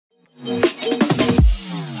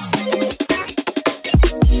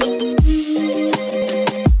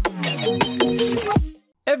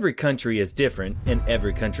Every country is different, and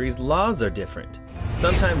every country's laws are different.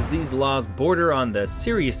 Sometimes these laws border on the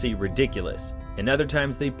seriously ridiculous, and other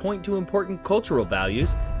times they point to important cultural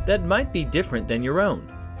values that might be different than your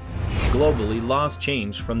own. Globally, laws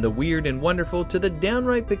change from the weird and wonderful to the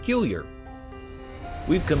downright peculiar.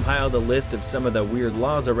 We've compiled a list of some of the weird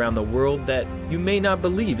laws around the world that you may not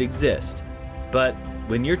believe exist. But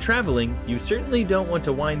when you're traveling, you certainly don't want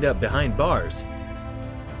to wind up behind bars.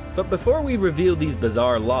 But before we reveal these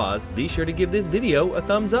bizarre laws, be sure to give this video a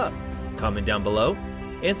thumbs up, comment down below,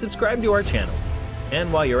 and subscribe to our channel.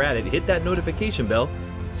 And while you're at it, hit that notification bell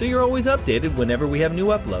so you're always updated whenever we have new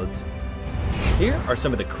uploads. Here are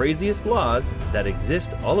some of the craziest laws that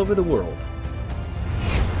exist all over the world.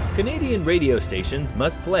 Canadian radio stations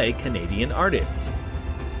must play Canadian artists.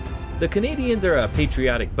 The Canadians are a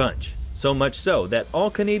patriotic bunch, so much so that all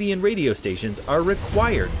Canadian radio stations are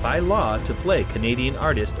required by law to play Canadian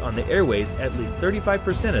artists on the airways at least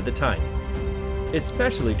 35% of the time,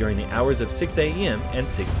 especially during the hours of 6 a.m. and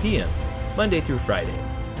 6 p.m., Monday through Friday.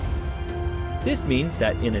 This means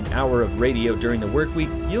that in an hour of radio during the work week,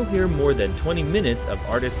 you'll hear more than 20 minutes of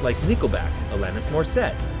artists like Nickelback, Alanis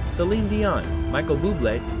Morissette, Celine Dion, Michael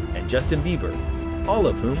Bublé, and Justin Bieber, all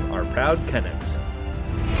of whom are proud Canucks.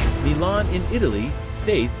 Milan in Italy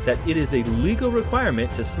states that it is a legal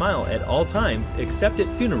requirement to smile at all times except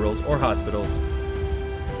at funerals or hospitals.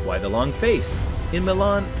 Why the long face? In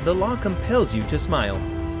Milan, the law compels you to smile.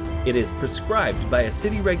 It is prescribed by a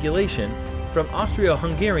city regulation from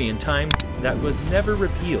Austro-Hungarian times that was never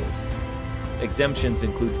repealed. Exemptions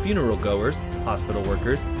include funeral goers, hospital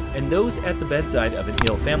workers, and those at the bedside of an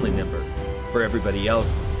ill family member. For everybody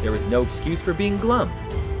else, there is no excuse for being glum,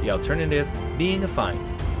 the alternative being a fine.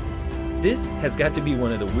 This has got to be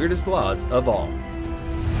one of the weirdest laws of all.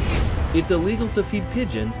 It's illegal to feed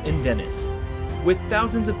pigeons in Venice. With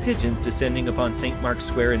thousands of pigeons descending upon St. Mark's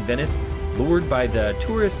Square in Venice, lured by the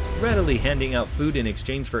tourists readily handing out food in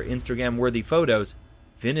exchange for Instagram-worthy photos,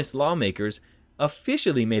 Venice lawmakers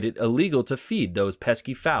officially made it illegal to feed those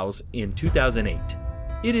pesky fowls in 2008.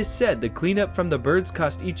 It is said the cleanup from the birds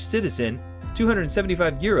cost each citizen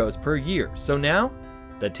 275 euros per year, so now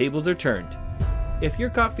the tables are turned. If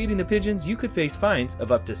you're caught feeding the pigeons, you could face fines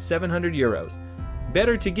of up to 700 euros.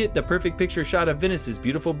 Better to get the perfect picture shot of Venice's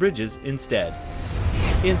beautiful bridges instead.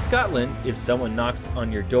 In Scotland, if someone knocks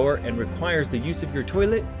on your door and requires the use of your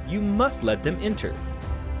toilet, you must let them enter.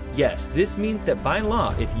 Yes, this means that by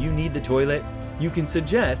law, if you need the toilet, you can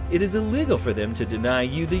suggest it is illegal for them to deny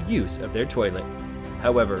you the use of their toilet.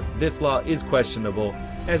 However, this law is questionable,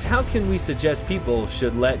 as how can we suggest people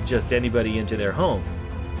should let just anybody into their home?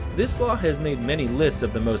 This law has made many lists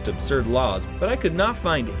of the most absurd laws, but I could not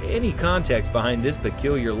find any context behind this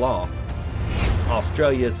peculiar law.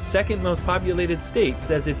 Australia's second most populated state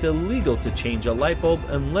says it's illegal to change a light bulb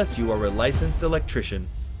unless you are a licensed electrician.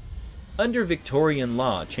 Under Victorian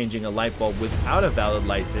law, changing a light bulb without a valid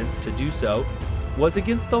license to do so was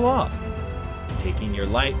against the law. Taking your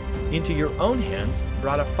light into your own hands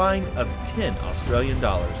brought a fine of 10 Australian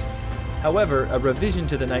dollars. However, a revision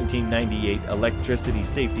to the 1998 Electricity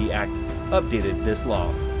Safety Act updated this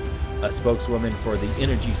law. A spokeswoman for the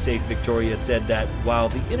Energy Safe Victoria said that while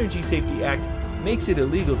the Energy Safety Act makes it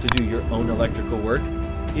illegal to do your own electrical work,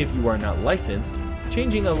 if you are not licensed,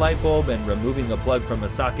 changing a light bulb and removing a plug from a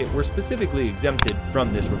socket were specifically exempted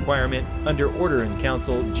from this requirement under Order in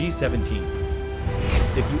Council G17.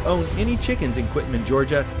 If you own any chickens in Quitman,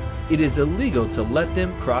 Georgia, it is illegal to let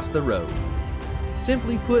them cross the road.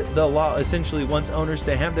 Simply put, the law essentially wants owners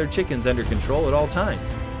to have their chickens under control at all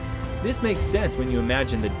times. This makes sense when you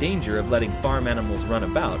imagine the danger of letting farm animals run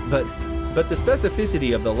about, but the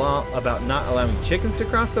specificity of the law about not allowing chickens to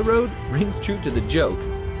cross the road rings true to the joke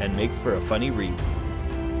and makes for a funny read.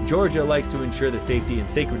 Georgia likes to ensure the safety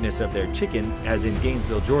and sacredness of their chicken, as in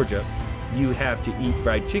Gainesville, Georgia, you have to eat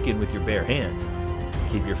fried chicken with your bare hands.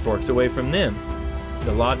 Keep your forks away from them.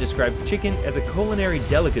 The law describes chicken as a culinary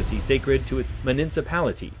delicacy sacred to its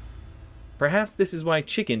municipality. Perhaps this is why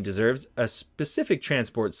chicken deserves a specific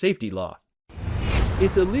transport safety law.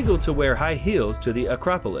 It's illegal to wear high heels to the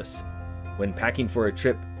Acropolis. When packing for a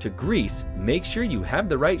trip to Greece, make sure you have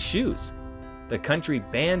the right shoes. The country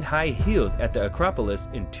banned high heels at the Acropolis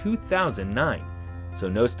in 2009, so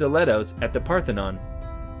no stilettos at the Parthenon.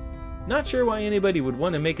 Not sure why anybody would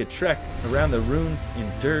want to make a trek around the ruins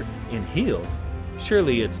in dirt in heels.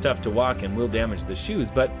 Surely it's tough to walk and will damage the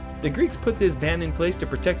shoes, but the Greeks put this ban in place to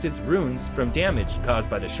protect its ruins from damage caused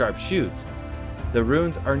by the sharp shoes. The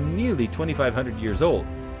ruins are nearly 2,500 years old,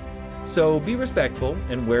 so be respectful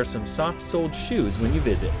and wear some soft-soled shoes when you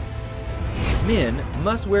visit. Men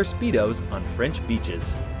must wear Speedos on French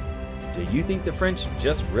beaches. Do you think the French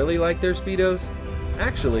just really like their Speedos?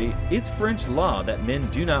 Actually, it's French law that men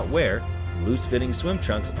do not wear loose-fitting swim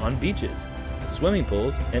trunks on beaches, swimming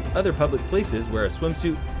pools, and other public places where a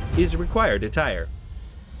swimsuit is required attire.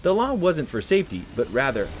 The law wasn't for safety, but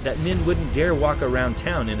rather that men wouldn't dare walk around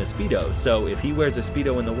town in a Speedo, so if he wears a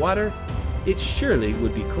Speedo in the water, it surely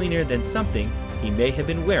would be cleaner than something he may have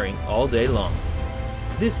been wearing all day long.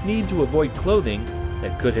 This need to avoid clothing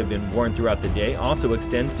that could have been worn throughout the day also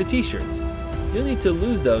extends to t-shirts. You'll need to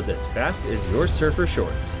lose those as fast as your surfer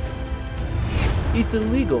shorts. It's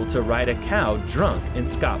illegal to ride a cow drunk in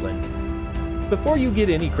Scotland. Before you get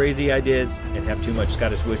any crazy ideas and have too much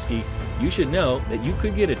Scottish whiskey, you should know that you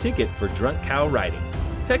could get a ticket for drunk cow riding.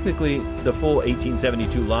 Technically, the full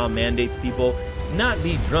 1872 law mandates people not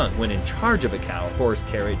be drunk when in charge of a cow, horse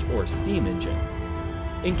carriage, or steam engine.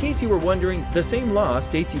 In case you were wondering, the same law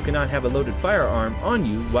states you cannot have a loaded firearm on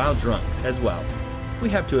you while drunk as well. We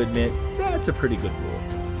have to admit, that's a pretty good rule.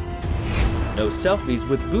 No selfies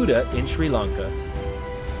with Buddha in Sri Lanka.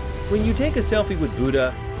 When you take a selfie with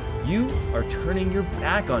Buddha, you are turning your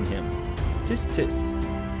back on him. Tisk tisk.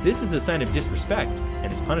 This is a sign of disrespect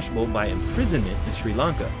and is punishable by imprisonment in Sri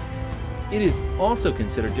Lanka. It is also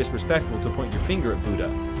considered disrespectful to point your finger at Buddha,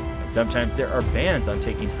 and sometimes there are bans on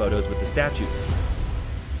taking photos with the statues.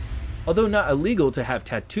 Although not illegal to have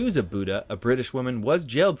tattoos of Buddha, a British woman was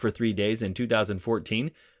jailed for 3 days in 2014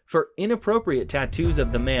 for inappropriate tattoos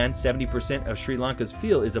of the man 70% of Sri Lanka's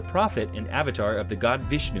feel is a prophet and avatar of the god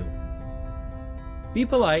Vishnu. Be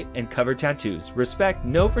polite and cover tattoos, respect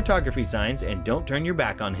no photography signs, and don't turn your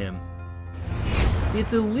back on him.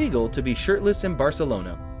 It's illegal to be shirtless in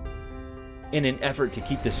Barcelona. In an effort to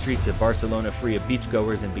keep the streets of Barcelona free of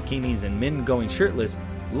beachgoers in bikinis and men going shirtless,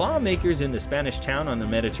 lawmakers in the Spanish town on the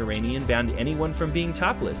Mediterranean banned anyone from being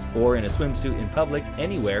topless or in a swimsuit in public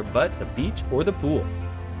anywhere but the beach or the pool.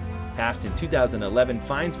 Passed in 2011,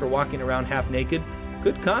 fines for walking around half naked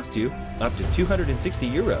could cost you up to 260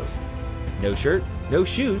 euros. No shirt, no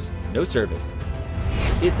shoes, no service.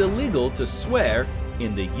 It's illegal to swear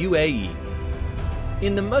in the UAE.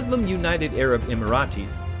 In the Muslim United Arab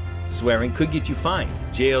Emirates, swearing could get you fined,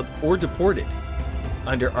 jailed, or deported.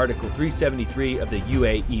 Under Article 373 of the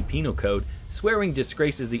UAE Penal Code, swearing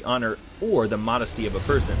disgraces the honor or the modesty of a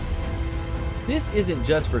person. This isn't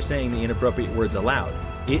just for saying the inappropriate words aloud.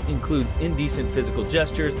 It includes indecent physical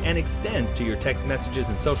gestures and extends to your text messages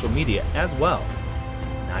and social media as well.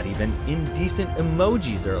 Not even indecent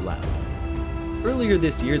emojis are allowed. Earlier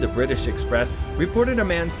this year, the British Express reported a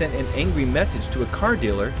man sent an angry message to a car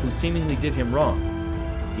dealer who seemingly did him wrong.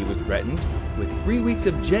 He was threatened with 3 weeks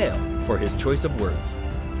of jail for his choice of words.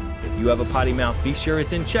 If you have a potty mouth, be sure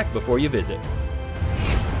it's in check before you visit.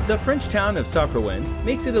 The French town of Sarprouens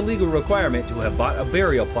makes it a legal requirement to have bought a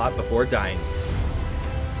burial plot before dying.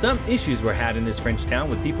 Some issues were had in this French town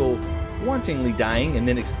with people wantingly dying and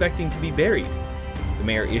then expecting to be buried. The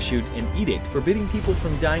mayor issued an edict forbidding people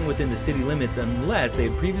from dying within the city limits unless they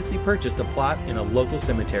had previously purchased a plot in a local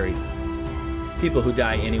cemetery. People who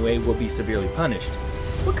die anyway will be severely punished.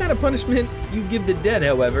 What kind of punishment you give the dead,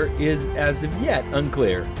 however, is as of yet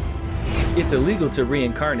unclear. It's illegal to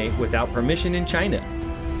reincarnate without permission in China.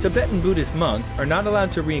 Tibetan Buddhist monks are not allowed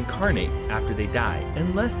to reincarnate after they die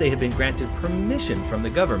unless they have been granted permission from the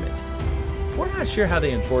government. We're not sure how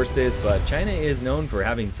they enforce this, but China is known for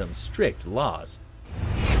having some strict laws.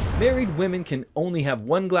 Married women can only have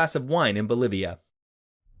 1 glass of wine in Bolivia.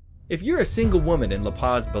 If you're a single woman in La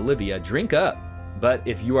Paz, Bolivia, drink up. But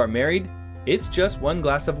if you are married, it's just 1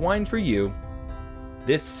 glass of wine for you.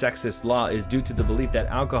 This sexist law is due to the belief that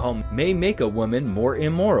alcohol may make a woman more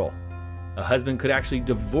immoral. A husband could actually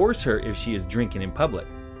divorce her if she is drinking in public.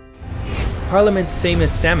 Parliament's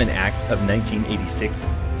famous Salmon Act of 1986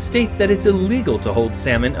 states that it's illegal to hold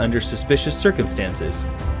salmon under suspicious circumstances.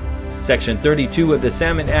 Section 32 of the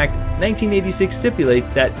Salmon Act 1986 stipulates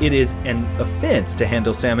that it is an offense to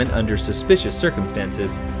handle salmon under suspicious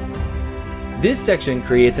circumstances. This section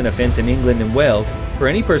creates an offense in England and Wales for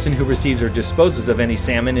any person who receives or disposes of any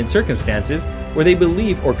salmon in circumstances where they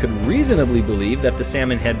believe or could reasonably believe that the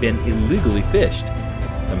salmon had been illegally fished.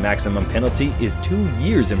 The maximum penalty is 2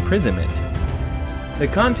 years imprisonment. The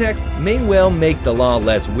context may well make the law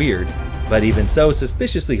less weird, but even so,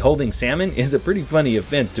 suspiciously holding salmon is a pretty funny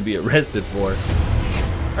offense to be arrested for.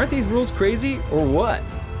 Aren't these rules crazy, or what?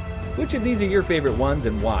 Which of these are your favorite ones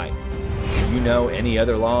and why? Do you know any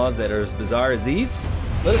other laws that are as bizarre as these?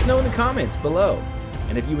 Let us know in the comments below.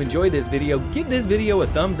 And if you enjoyed this video, give this video a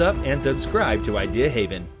thumbs up and subscribe to Idea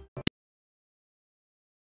Haven.